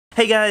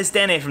Hey guys,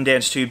 Dan here from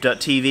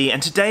DansTube.TV,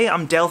 and today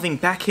I'm delving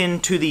back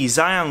into the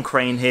Zhiyun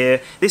Crane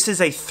here. This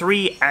is a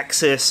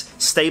 3-axis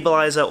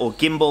stabilizer or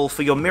gimbal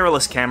for your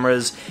mirrorless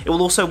cameras. It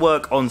will also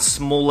work on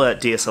smaller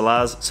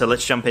DSLRs, so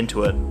let's jump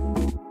into it.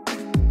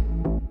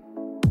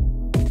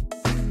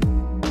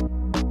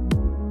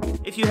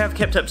 If you have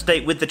kept up to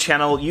date with the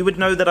channel, you would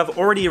know that I've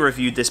already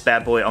reviewed this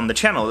bad boy on the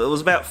channel. It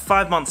was about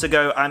 5 months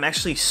ago. I'm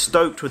actually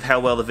stoked with how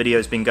well the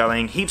video's been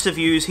going. Heaps of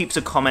views, heaps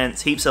of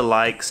comments, heaps of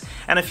likes,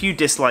 and a few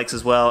dislikes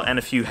as well, and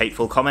a few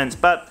hateful comments,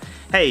 but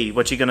hey,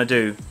 what you gonna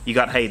do? You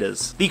got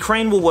haters. The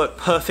Crane will work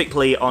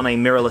perfectly on a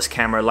mirrorless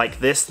camera like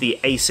this, the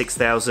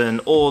A6000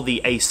 or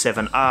the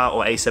A7R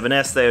or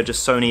A7S. They are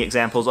just Sony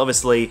examples.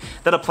 Obviously,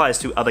 that applies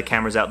to other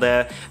cameras out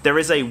there. There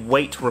is a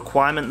weight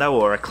requirement though,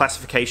 or a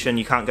classification.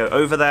 You can't go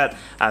over that,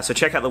 so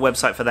check out the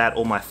website for that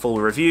or my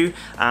full review.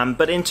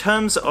 But in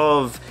terms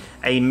of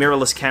a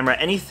mirrorless camera,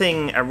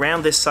 anything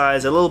around this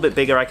size, a little bit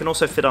bigger, I can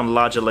also fit on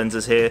larger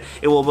lenses here,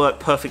 it will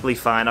work perfectly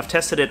fine. I've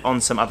tested it on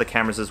some other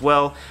cameras as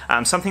well.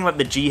 Something like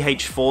the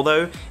GH4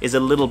 though is a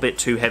little bit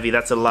too heavy.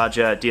 That's a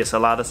larger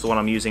DSLR, that's the one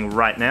I'm using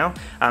right now.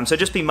 So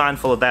just be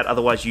mindful of that,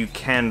 otherwise you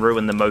can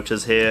ruin the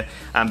motors here.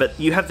 But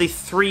you have the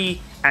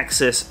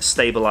 3-axis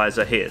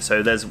stabilizer here.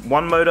 So there's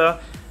one motor,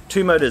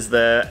 2 motors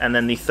there, and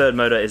then the 3rd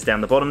motor is down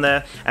the bottom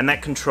there, and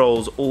that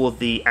controls all of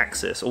the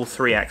axis, all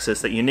 3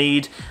 axes that you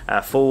need,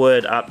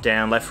 forward, up,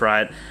 down, left,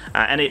 right,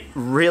 and it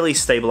really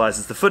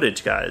stabilizes the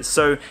footage, guys.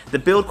 So the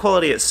build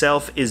quality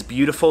itself is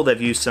beautiful.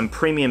 They've used some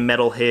premium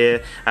metal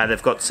here,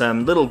 they've got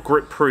some little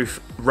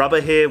grip-proof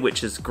rubber here,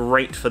 which is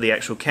great for the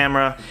actual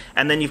camera,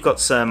 and then you've got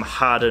some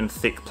hardened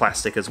thick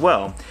plastic as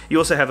well. You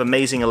also have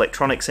amazing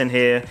electronics in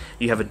here.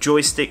 You have a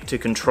joystick to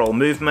control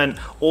movement,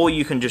 or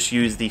you can just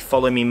use the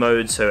follow me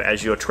mode, so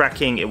as you're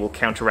tracking, it will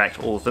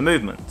counteract all of the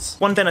movements.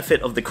 One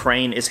benefit of the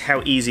Crane is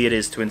how easy it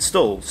is to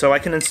install. So I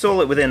can install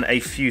it within a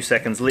few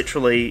seconds.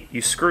 Literally,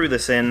 you screw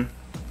this in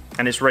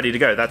and it's ready to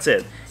go. That's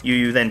it.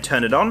 You then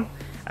turn it on.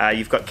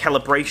 You've got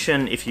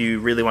calibration if you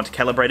really want to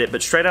calibrate it,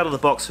 but straight out of the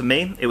box for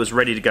me, it was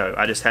ready to go.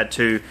 I just had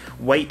to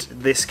weight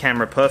this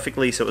camera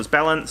perfectly so it was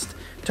balanced,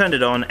 turned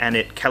it on, and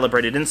it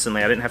calibrated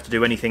instantly. I didn't have to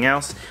do anything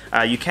else.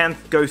 You can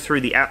go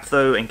through the app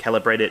though and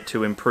calibrate it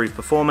to improve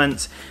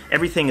performance.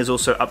 Everything is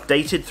also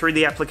updated through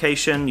the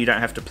application. You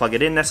don't have to plug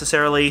it in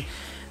necessarily.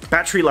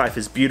 Battery life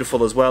is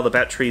beautiful as well. The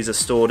batteries are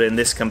stored in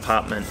this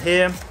compartment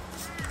here.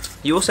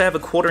 You also have a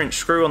 1/4-inch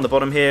screw on the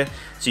bottom here,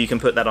 so you can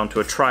put that onto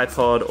a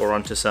tripod or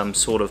onto some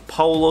sort of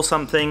pole or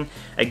something.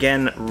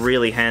 Again,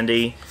 really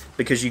handy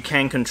because you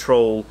can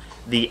control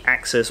the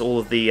axis, all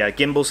of the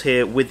gimbals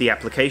here with the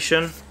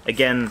application.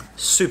 Again,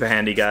 super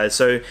handy, guys.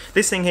 So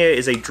this thing here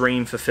is a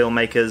dream for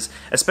filmmakers,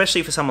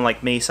 especially for someone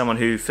like me, someone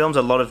who films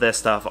a lot of their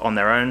stuff on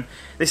their own.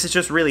 This is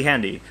just really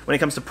handy. When it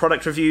comes to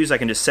product reviews, I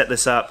can just set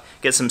this up,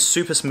 get some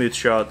super smooth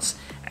shots,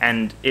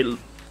 and it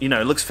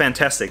looks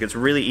fantastic. It's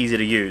really easy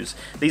to use.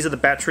 These are the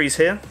batteries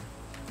here,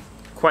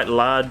 quite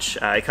large.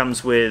 It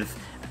comes with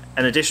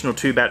an additional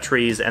 2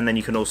 batteries, and then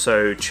you can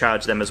also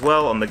charge them as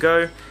well on the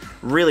go.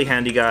 Really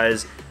handy,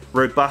 guys.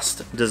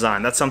 Robust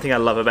design. That's something I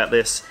love about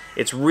this.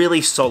 It's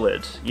really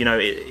solid.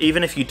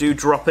 Even if you do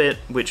drop it,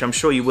 which I'm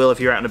sure you will if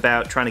you're out and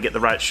about trying to get the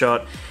right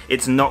shot,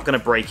 it's not going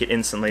to break it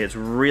instantly. It's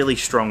really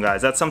strong,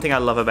 guys. That's something I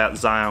love about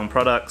Zhiyun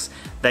products.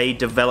 They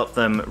develop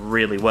them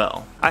really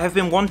well. I have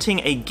been wanting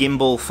a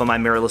gimbal for my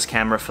mirrorless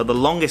camera for the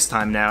longest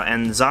time now,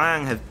 and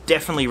Zhiyun have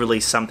definitely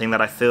released something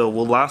that I feel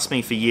will last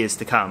me for years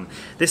to come.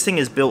 This thing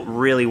is built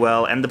really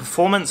well, and the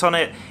performance on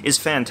it is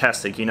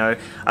fantastic.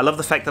 I love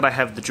the fact that I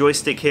have the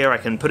joystick here. I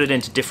can put it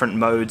into different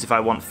modes if I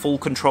want full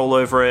control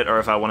over it, or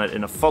if I want it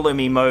in a follow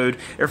me mode,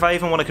 or if I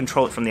even want to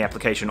control it from the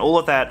application. All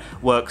of that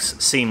works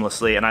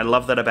seamlessly, and I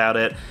love that about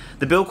it.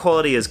 The build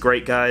quality is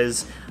great,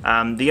 guys.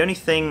 The only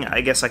thing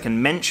I guess I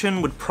can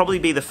mention would probably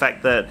be the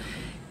fact that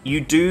you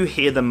do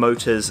hear the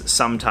motors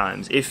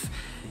sometimes. If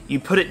you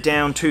put it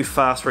down too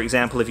fast, for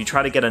example, if you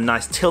try to get a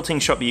nice tilting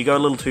shot but you go a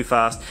little too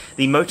fast,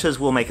 the motors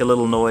will make a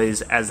little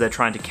noise as they're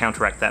trying to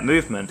counteract that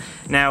movement.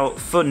 Now,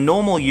 for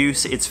normal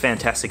use, it's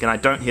fantastic and I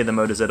don't hear the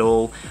motors at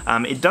all.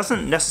 It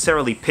doesn't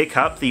necessarily pick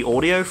up the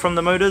audio from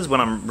the motors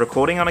when I'm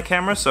recording on a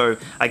camera, so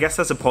I guess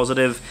that's a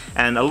positive,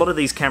 and a lot of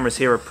these cameras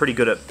here are pretty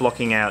good at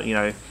blocking out,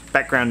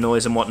 background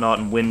noise and whatnot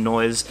and wind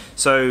noise,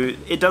 so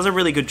it does a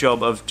really good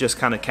job of just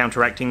kind of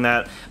counteracting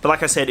that. But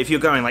like I said, if you're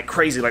going like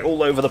crazy, like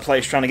all over the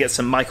place trying to get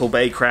some Michael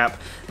Bay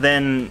crap,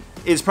 then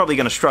it's probably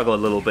going to struggle a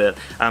little bit.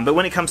 But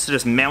when it comes to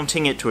just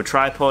mounting it to a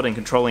tripod and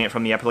controlling it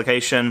from the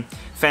application,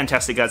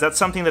 fantastic, guys. That's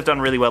something they've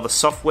done really well. The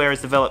software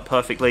is developed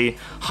perfectly,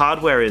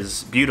 hardware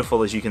is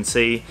beautiful as you can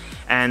see,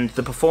 and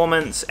the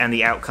performance and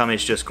the outcome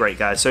is just great,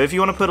 guys. So if you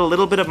want to put a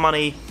little bit of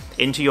money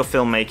into your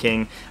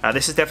filmmaking,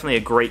 this is definitely a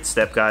great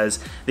step, guys.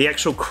 The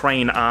actual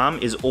Crane arm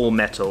is all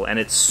metal and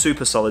it's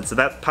super solid, so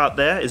that part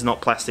there is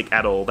not plastic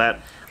at all. That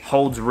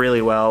holds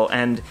really well,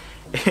 and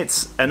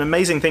it's an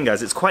amazing thing,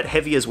 guys. It's quite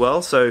heavy as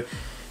well, so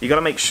you got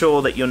to make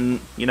sure that you're,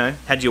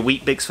 had your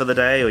Weet-Bix for the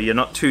day, or you're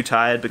not too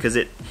tired, because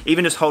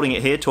even just holding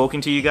it here, talking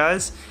to you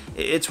guys,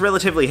 it's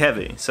relatively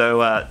heavy.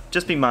 So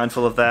just be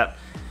mindful of that.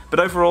 But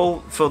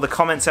overall, for the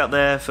comments out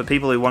there, for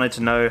people who wanted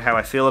to know how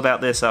I feel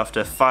about this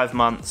after 5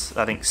 months,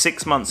 I think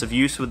 6 months of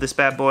use with this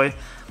bad boy,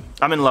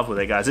 I'm in love with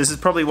it, guys. This is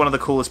probably one of the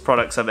coolest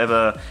products I've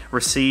ever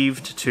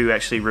received to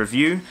actually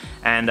review,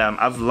 and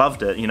I've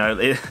loved it. You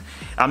know,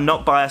 I'm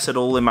not biased at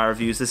all in my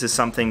reviews. This is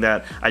something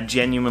that I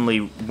genuinely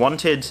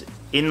wanted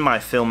in my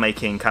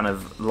filmmaking kind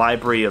of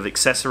library of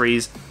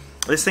accessories.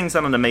 This thing's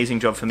done an amazing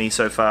job for me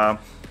so far.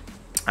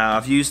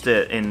 I've used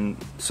it in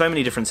so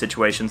many different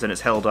situations and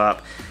it's held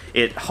up.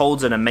 It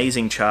holds an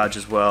amazing charge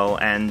as well,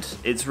 and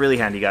it's really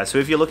handy, guys. So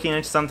if you're looking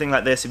into something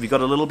like this, if you've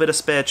got a little bit of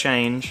spare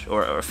change,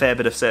 or a fair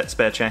bit of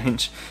spare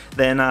change,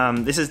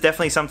 then this is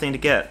definitely something to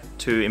get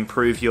to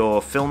improve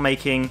your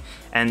filmmaking,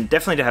 and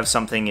definitely to have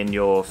something in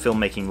your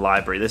filmmaking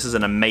library. This is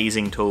an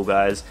amazing tool,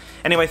 guys.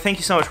 Anyway, thank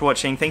you so much for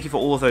watching. Thank you for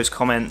all of those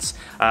comments.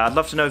 I'd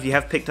love to know if you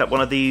have picked up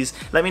one of these.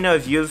 Let me know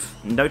if you've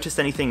noticed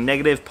anything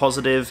negative,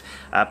 positive.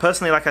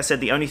 Personally, like I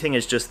said, the only thing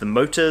is just the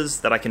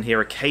motors that I can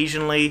hear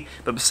occasionally,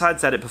 but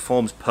besides that, it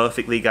performs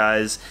perfectly,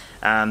 guys.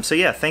 So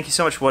yeah, thank you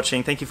so much for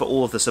watching. Thank you for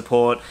all of the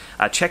support.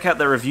 Check out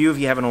the review if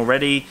you haven't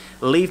already.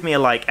 Leave me a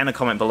like and a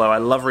comment below. I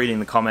love reading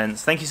the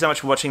comments. Thank you so much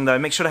for watching, though.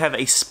 Make sure to have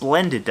a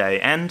splendid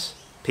day, and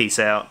peace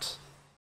out.